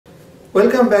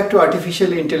Welcome back to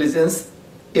Artificial Intelligence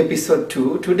episode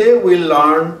 2. Today we'll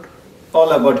learn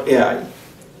all about AI.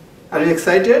 Are you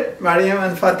excited, Maryam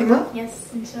and Fatima? Yes,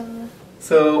 inshallah.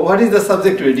 So what is the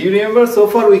subject today? Do you remember? So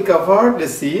far we covered,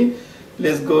 let's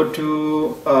go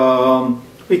to,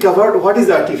 we covered what is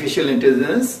artificial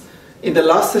intelligence. In the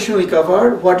last session we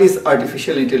covered what is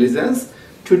artificial intelligence.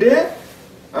 Today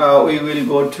we will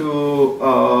go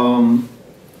to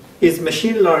is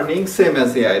machine learning same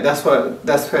as AI? That's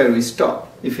where we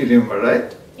stop, if you remember,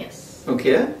 right? Yes.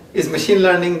 Okay. Is machine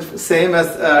learning same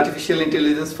as artificial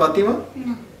intelligence, Fatima?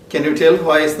 No. Can you tell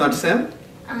why it's not same?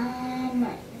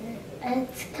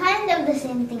 It's kind of the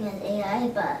same thing as AI,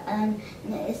 but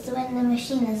it's when the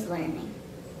machine is learning.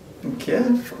 Okay.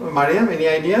 Maryam, any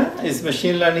idea? Is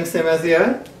machine learning same as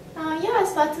AI? Yeah,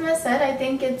 as Fatima said, I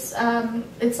think it's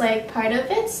like part of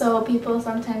it, so people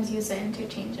sometimes use it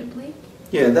interchangeably.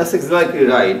 Yeah, that's exactly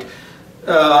right.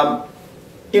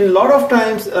 In a lot of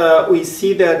times we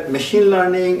see that machine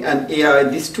learning and AI,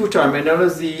 these two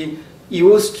terminology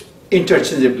used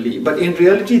interchangeably, but in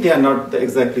reality they are not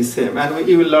exactly same, and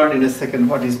you will learn in a second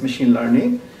what is machine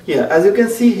learning. Yeah, as you can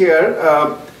see here,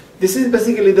 this is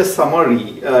basically the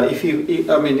summary.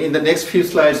 In the next few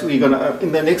slides,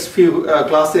 in the next few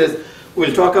classes,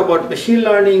 we'll talk about machine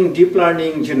learning, deep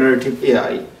learning, generative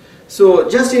AI. So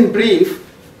just in brief,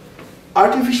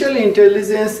 artificial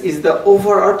intelligence is the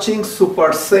overarching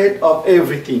superset of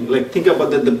everything. Like think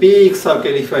about the big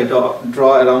circle, if I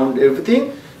draw around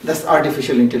everything, that's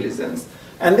artificial intelligence.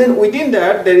 And then within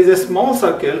that, there is a small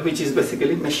circle which is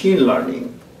basically machine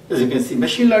learning. As you can see,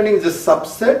 machine learning is a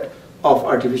subset of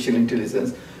artificial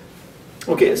intelligence.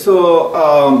 Okay,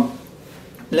 so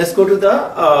let's go to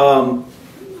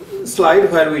the slide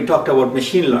where we talked about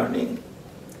machine learning.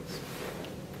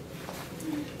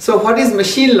 So what is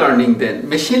machine learning then?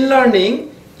 Machine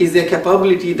learning is a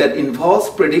capability that involves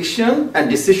prediction and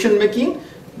decision making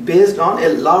based on a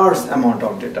large amount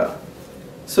of data.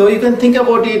 So you can think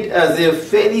about it as a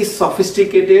very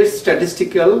sophisticated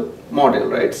statistical model,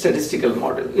 right? Statistical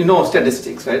model. You know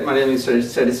statistics, right? Maryam is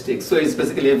statistics. So it's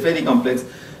basically a very complex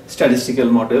statistical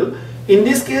model. In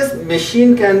this case,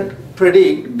 machine can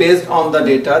predict based on the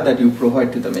data that you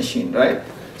provide to the machine, right?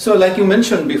 So like you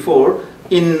mentioned before,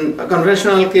 in a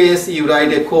conventional case, you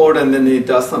write a code and then it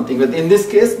does something. But in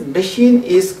this case, machine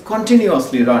is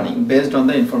continuously running based on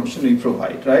the information we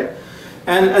provide, right?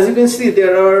 And as you can see,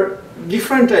 there are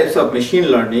different types of machine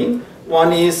learning.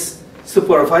 One is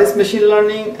supervised machine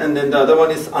learning, and then the other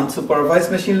one is unsupervised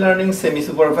machine learning,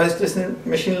 semi-supervised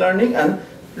machine learning, and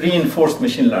reinforced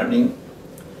machine learning.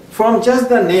 From just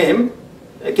the name,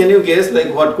 can you guess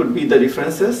like what could be the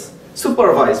differences?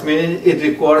 Supervised, meaning it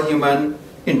requires human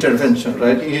intervention,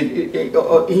 right?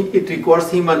 It requires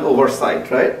human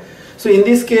oversight, right? So in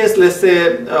this case, let's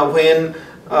say when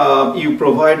you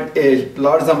provide a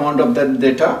large amount of that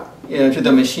data to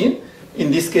the machine,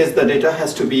 in this case the data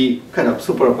has to be kind of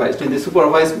supervised. In the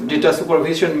supervised data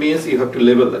supervision means you have to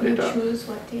label the data. Choose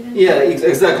what data. Yeah,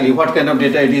 exactly. What kind of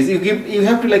data it is. You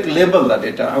have to like label the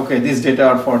data. Okay, these data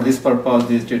are for this purpose,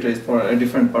 this data is for a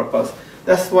different purpose.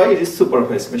 That's why it is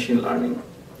supervised machine learning.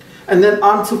 And then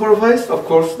unsupervised, of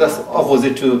course, that's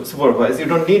opposite to supervised. You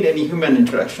don't need any human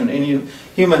interaction, any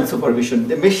human supervision.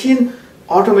 The machine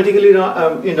automatically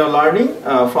learning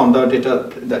from the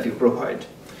data that you provide.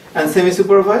 And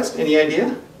semi-supervised, any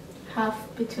idea? Half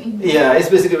between. Yeah, it's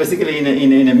basically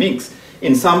in a mix.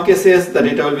 In some cases, the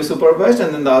data will be supervised,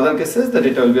 and in the other cases, the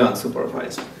data will be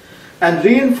unsupervised. And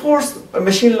reinforced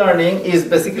machine learning is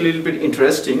basically a little bit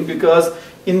interesting because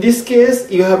in this case,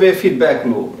 you have a feedback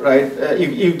loop, right?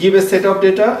 You give a set of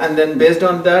data, and then based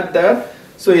on that,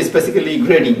 so it's basically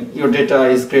grading. Your data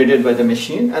is graded by the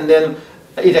machine, and then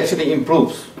it actually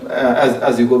improves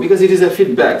as you go because it is a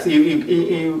feedback. So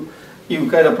you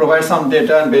kind of provide some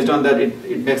data, and based on that,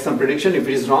 it makes some prediction. If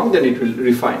it is wrong, then it will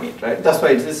refine it, right? That's why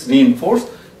it is reinforced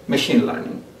machine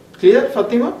learning. Clear,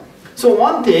 Fatima? So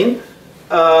one thing,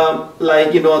 the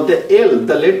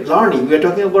learning, we are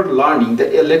talking about learning,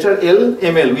 the letter L,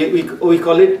 ML, we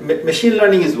call it, machine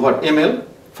learning is what, ML?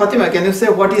 Fatima, can you say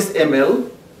what is ML?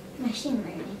 Machine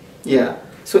learning. Yeah,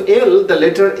 so L, the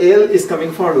letter L is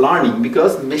coming for learning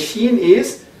because machine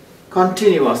is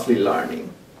continuously learning.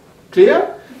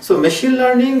 Clear? So machine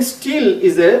learning still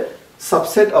is a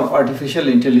subset of artificial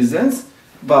intelligence,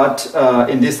 but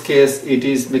in this case it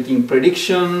is making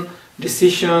prediction,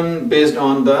 decision based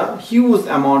on the huge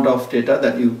amount of data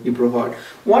that you provide.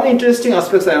 One interesting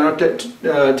aspect I want to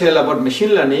tell about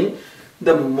machine learning,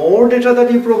 the more data that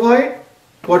you provide,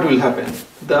 what will happen?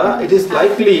 It is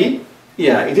likely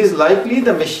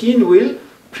the machine will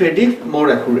predict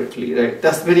more accurately, right?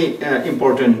 That's very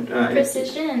important.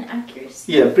 Precision and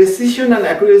accuracy. Yeah, precision and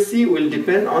accuracy will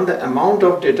depend on the amount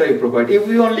of data you provide. If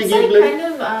we only it's give like kind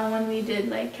of when we did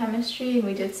like chemistry and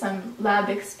we did some lab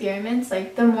experiments,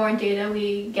 like the more data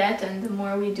we get and the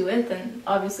more we do it, then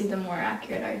obviously the more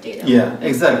accurate our data yeah, will be.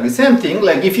 exactly. Same thing,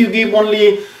 like if you give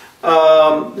only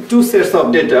 2 sets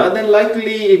of data, then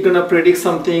likely it's gonna predict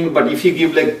something, but if you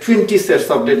give like 20 sets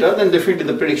of data, then definitely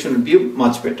the prediction will be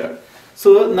much better.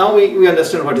 So now we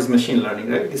understand what is machine learning,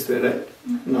 right? This way, right?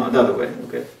 No, the other way.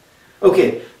 Okay.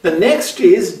 Okay. The next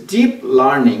is deep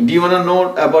learning. Do you want to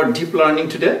know about deep learning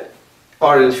today,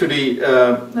 or should we?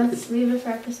 Let's leave it for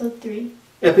episode 3.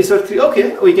 Episode 3.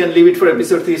 Okay, we can leave it for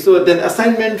episode 3. So then,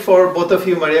 assignment for both of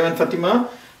you, Maryam and Fatima,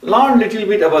 learn a little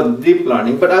bit about deep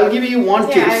learning. But I'll give you one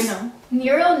Yeah, tips. I know.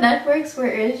 Neural networks were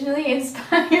originally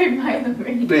inspired by the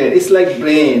brain. It's like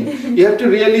brain. You have to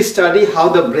really study how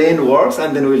the brain works,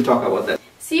 and then we'll talk about that.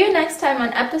 See you next time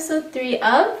on episode 3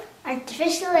 of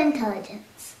Artificial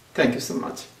intelligence. Thank you so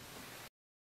much.